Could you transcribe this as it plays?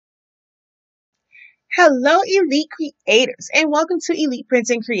Hello, Elite Creators, and welcome to Elite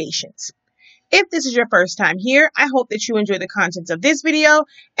Printing Creations. If this is your first time here, I hope that you enjoy the contents of this video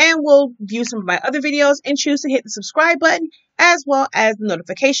and will view some of my other videos and choose to hit the subscribe button as well as the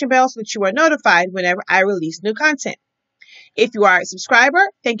notification bell so that you are notified whenever I release new content. If you are a subscriber,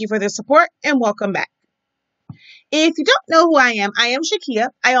 thank you for the support and welcome back. If you don't know who I am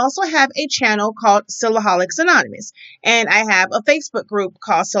Shakia. I also have a channel called Silhouettes Anonymous, and I have a Facebook group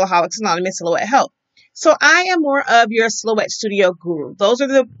called Silhouettes Anonymous Silhouette Help. So I am more of your silhouette studio guru.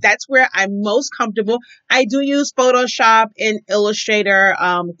 That's where I'm most comfortable. I do use Photoshop and Illustrator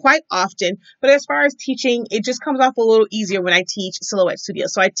quite often, but as far as teaching, it just comes off a little easier when I teach Silhouette Studio.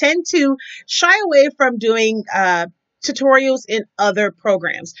 So I tend to shy away from doing tutorials in other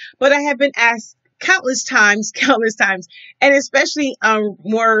programs, but I have been asked countless times, and especially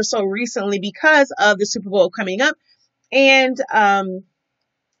more so recently because of the Super Bowl coming up, and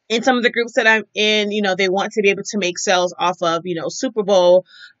in some of the groups that I'm in, they want to be able to make sales off of, Super Bowl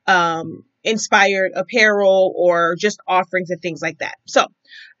inspired apparel or just offerings and things like that. So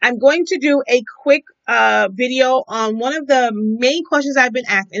I'm going to do a quick video on one of the main questions I've been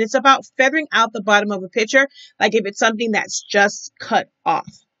asked, and it's about feathering out the bottom of a picture, like if it's something that's just cut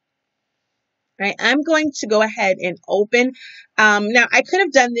off. Right, I'm going to go ahead and open. Now, I could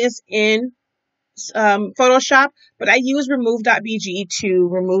have done this in Photoshop, but I use remove.bg to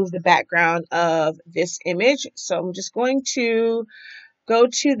remove the background of this image. So I'm just going to go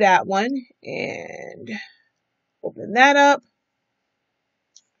to that one and open that up.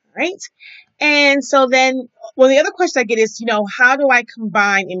 All right. And so then, well, the other question I get is, how do I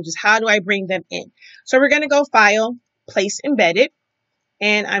combine images? How do I bring them in? So we're going to go File, Place Embedded,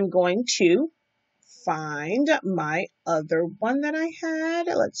 and I'm going to find my other one that I had.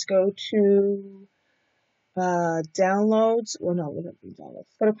 Let's go to downloads. Well, no, we don't do downloads.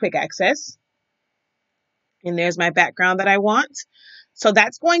 Go to quick access. And there's my background that I want. So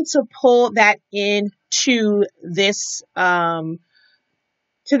that's going to pull that into this same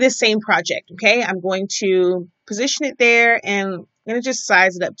project. Okay, I'm going to position it there and I'm going to just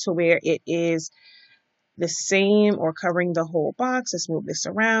size it up to where it is the same or covering the whole box. Let's move this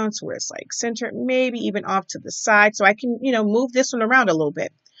around so where it's like centered, maybe even off to the side so I can, move this one around a little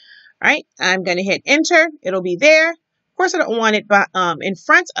bit. All right, I'm going to hit enter. It'll be there. Of course, I don't want it in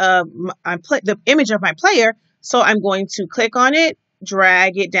front of the image of my player, so I'm going to click on it,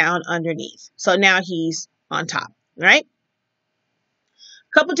 drag it down underneath. So now he's on top, right?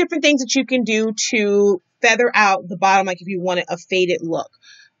 A couple different things that you can do to feather out the bottom, like if you wanted a faded look.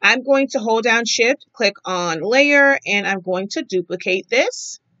 I'm going to hold down Shift, click on Layer, and I'm going to duplicate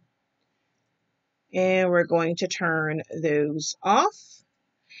this. And we're going to turn those off.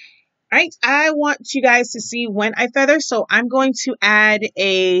 All right, I want you guys to see when I feather, so I'm going to add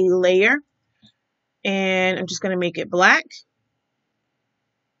a layer, and I'm just going to make it black.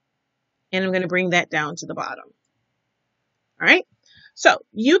 And I'm going to bring that down to the bottom. All right, so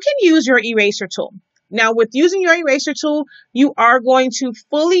you can use your eraser tool. Now, with using your eraser tool, you are going to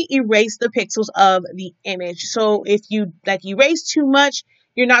fully erase the pixels of the image. So if you erase too much,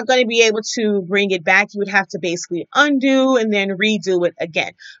 you're not going to be able to bring it back. You would have to basically undo and then redo it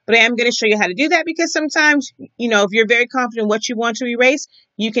again. But I am going to show you how to do that because sometimes, if you're very confident in what you want to erase,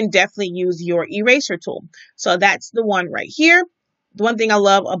 you can definitely use your eraser tool. So that's the one right here. The one thing I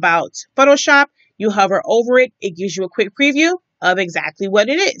love about Photoshop, you hover over it, it gives you a quick preview of exactly what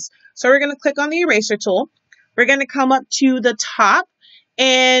it is. So we're going to click on the eraser tool. We're going to come up to the top,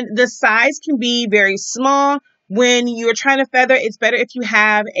 and the size can be very small. When you're trying to feather, it's better if you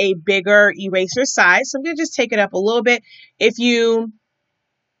have a bigger eraser size. So I'm going to just take it up a little bit. Oh,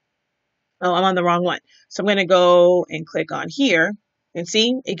 I'm on the wrong one. So I'm going to go and click on here and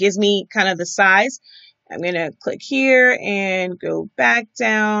see, it gives me kind of the size. I'm going to click here and go back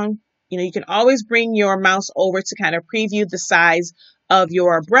down. You can always bring your mouse over to kind of preview the size of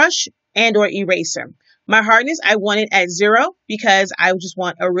your brush and or eraser. My hardness, I want it at 0 because I just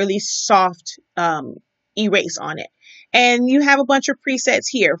want a really soft erase on it. And you have a bunch of presets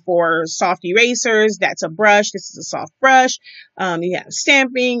here for soft erasers. That's a brush. This is a soft brush. You have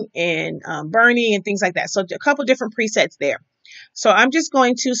stamping and burning and things like that. So a couple different presets there. So I'm just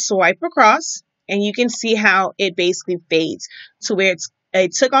going to swipe across, and you can see how it basically fades to where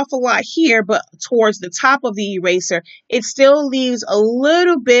it took off a lot here, but towards the top of the eraser, it still leaves a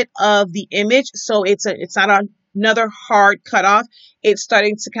little bit of the image. So it's not another hard cutoff. It's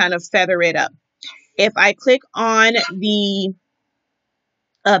starting to kind of feather it up. If I click on the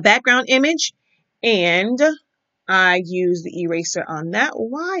background image and I use the eraser on that,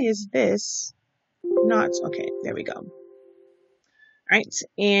 why is this not? Okay, there we go. All right,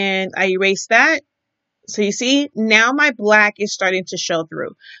 and I erase that. So you see, now my black is starting to show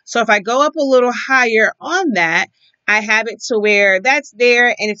through. So if I go up a little higher on that, I have it to where that's there,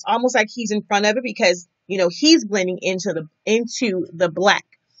 and it's almost like he's in front of it because, you know, he's blending into the black,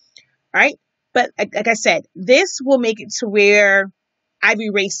 right? But like I said, this will make it to where I've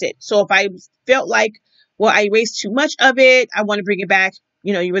erased it. So if I felt like, well, I erased too much of it, I want to bring it back,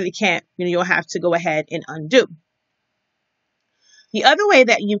 you know, you really can't, you know, you'll have to go ahead and undo. The other way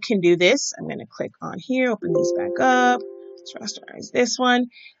that you can do this, I'm going to click on here, open these back up, rasterize this one.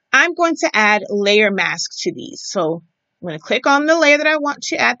 I'm going to add layer mask to these. So I'm going to click on the layer that I want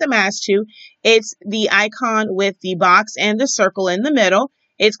to add the mask to. It's the icon with the box and the circle in the middle.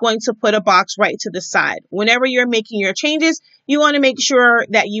 It's going to put a box right to the side. Whenever you're making your changes, you want to make sure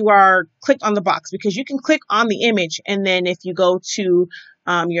that you are clicked on the box, because you can click on the image, and then if you go to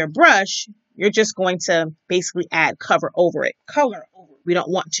your brush, you're just going to basically add color over it. We don't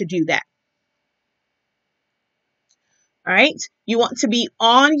want to do that. All right. You want to be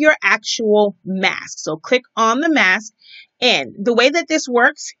on your actual mask. So click on the mask. And the way that this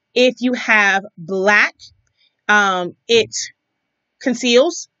works, if you have black, it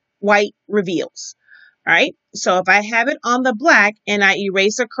conceals, white reveals. All right. So if I have it on the black and I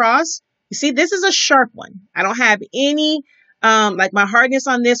erase across, you see, this is a sharp one. I don't have any, like my hardness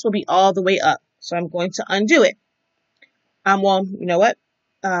on this will be all the way up. So I'm going to undo it. Well, you know what?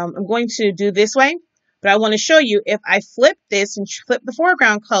 I'm going to do this way, but I want to show you if I flip this and flip the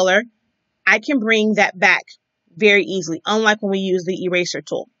foreground color, I can bring that back very easily, unlike when we use the eraser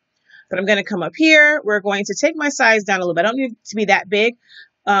tool. But I'm going to come up here. We're going to take my size down a little bit. I don't need it to be that big.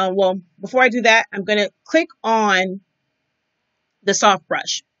 Well, before I do that, I'm going to click on the soft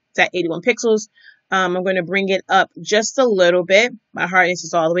brush. It's at 81 pixels. I'm going to bring it up just a little bit. My hardness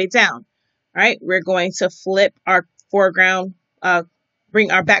is all the way down. All right, we're going to flip our foreground,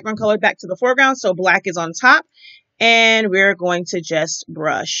 bring our background color back to the foreground. So black is on top, and we're going to just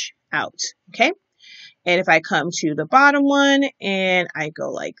brush out. Okay. And if I come to the bottom one and I go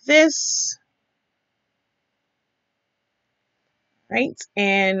like this, right?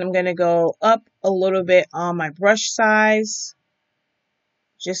 And I'm going to go up a little bit on my brush size,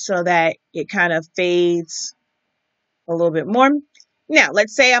 just so that it kind of fades a little bit more. Now,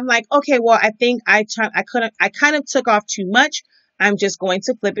 let's say I'm like, okay, well, I think I kind of took off too much. I'm just going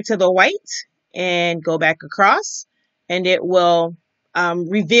to flip it to the white and go back across, and it will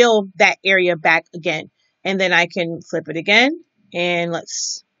reveal that area back again. And then I can flip it again, and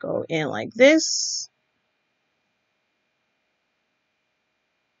let's go in like this.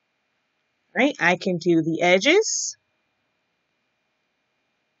 Right? I can do the edges.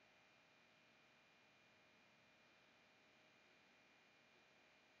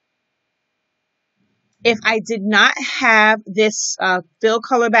 If I did not have this fill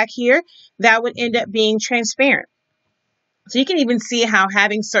color back here, that would end up being transparent. So you can even see how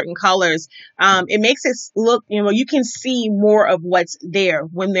having certain colors, it makes it look, you know, you can see more of what's there.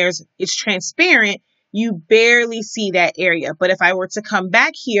 When it's transparent, you barely see that area. But if I were to come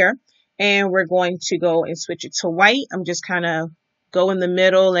back here and we're going to go and switch it to white, I'm just kind of go in the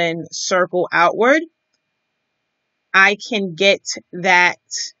middle and circle outward. I can get that,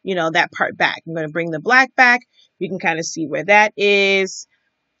 you know, that part back. I'm going to bring the black back. You can kind of see where that is.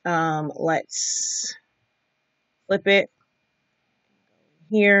 Let's flip it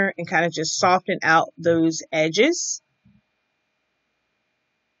here and kind of just soften out those edges.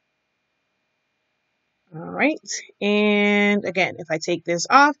 All right. And again, if I take this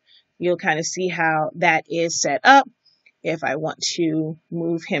off, you'll kind of see how that is set up. If I want to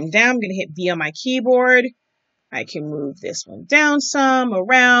move him down, I'm going to hit V on my keyboard. I can move this one down some,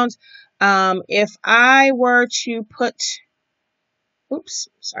 around. If I were to put, oops,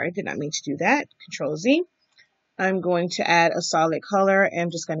 sorry, did not mean to do that. Control Z. I'm going to add a solid color, and I'm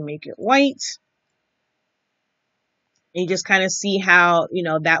just going to make it white. And you just kind of see how, you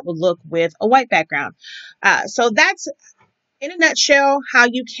know, that would look with a white background. So that's, in a nutshell, how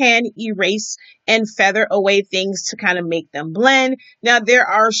you can erase and feather away things to kind of make them blend. Now, there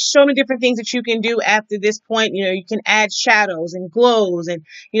are so many different things that you can do after this point. You know, you can add shadows and glows and,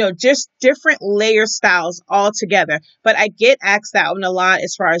 you know, just different layer styles all together. But I get asked that one a lot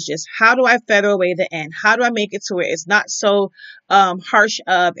as far as just how do I feather away the end? How do I make it to where it's not so harsh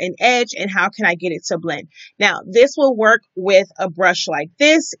of an edge, and how can I get it to blend? Now, this will work with a brush like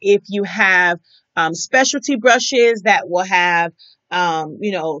this. If you have specialty brushes that will have,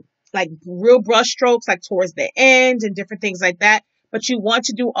 you know, like real brush strokes, like towards the end and different things like that. But you want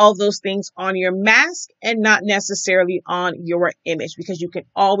to do all those things on your mask and not necessarily on your image, because you can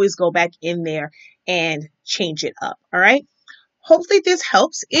always go back in there and change it up. All right. hopefully this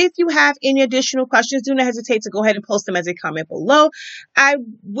helps. If you have any additional questions, do not hesitate to go ahead and post them as a comment below. I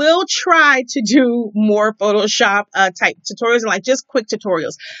will try to do more Photoshop type tutorials and like just quick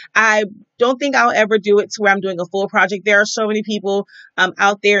tutorials. I don't think I'll ever do it to where I'm doing a full project. There are so many people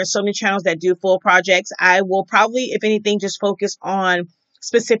out there and so many channels that do full projects. I will probably, if anything, just focus on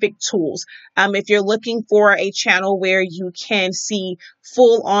specific tools. If you're looking for a channel where you can see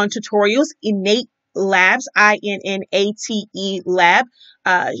full on tutorials, Innate Labs, INNATE Lab.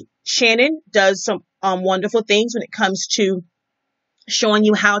 Shannon does some wonderful things when it comes to showing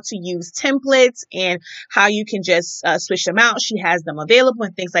you how to use templates and how you can just switch them out. She has them available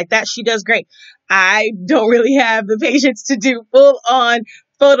and things like that. She does great. I don't really have the patience to do full on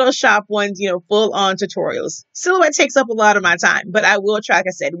Photoshop ones, you know, full on tutorials. Silhouette takes up a lot of my time, but I will try, like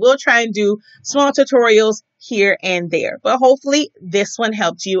I said, we'll try and do small tutorials here and there. But hopefully this one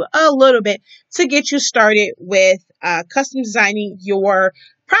helped you a little bit to get you started with custom designing your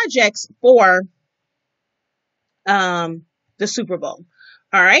projects for the Super Bowl.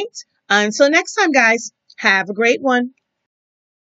 All right. Until next time, guys, have a great one.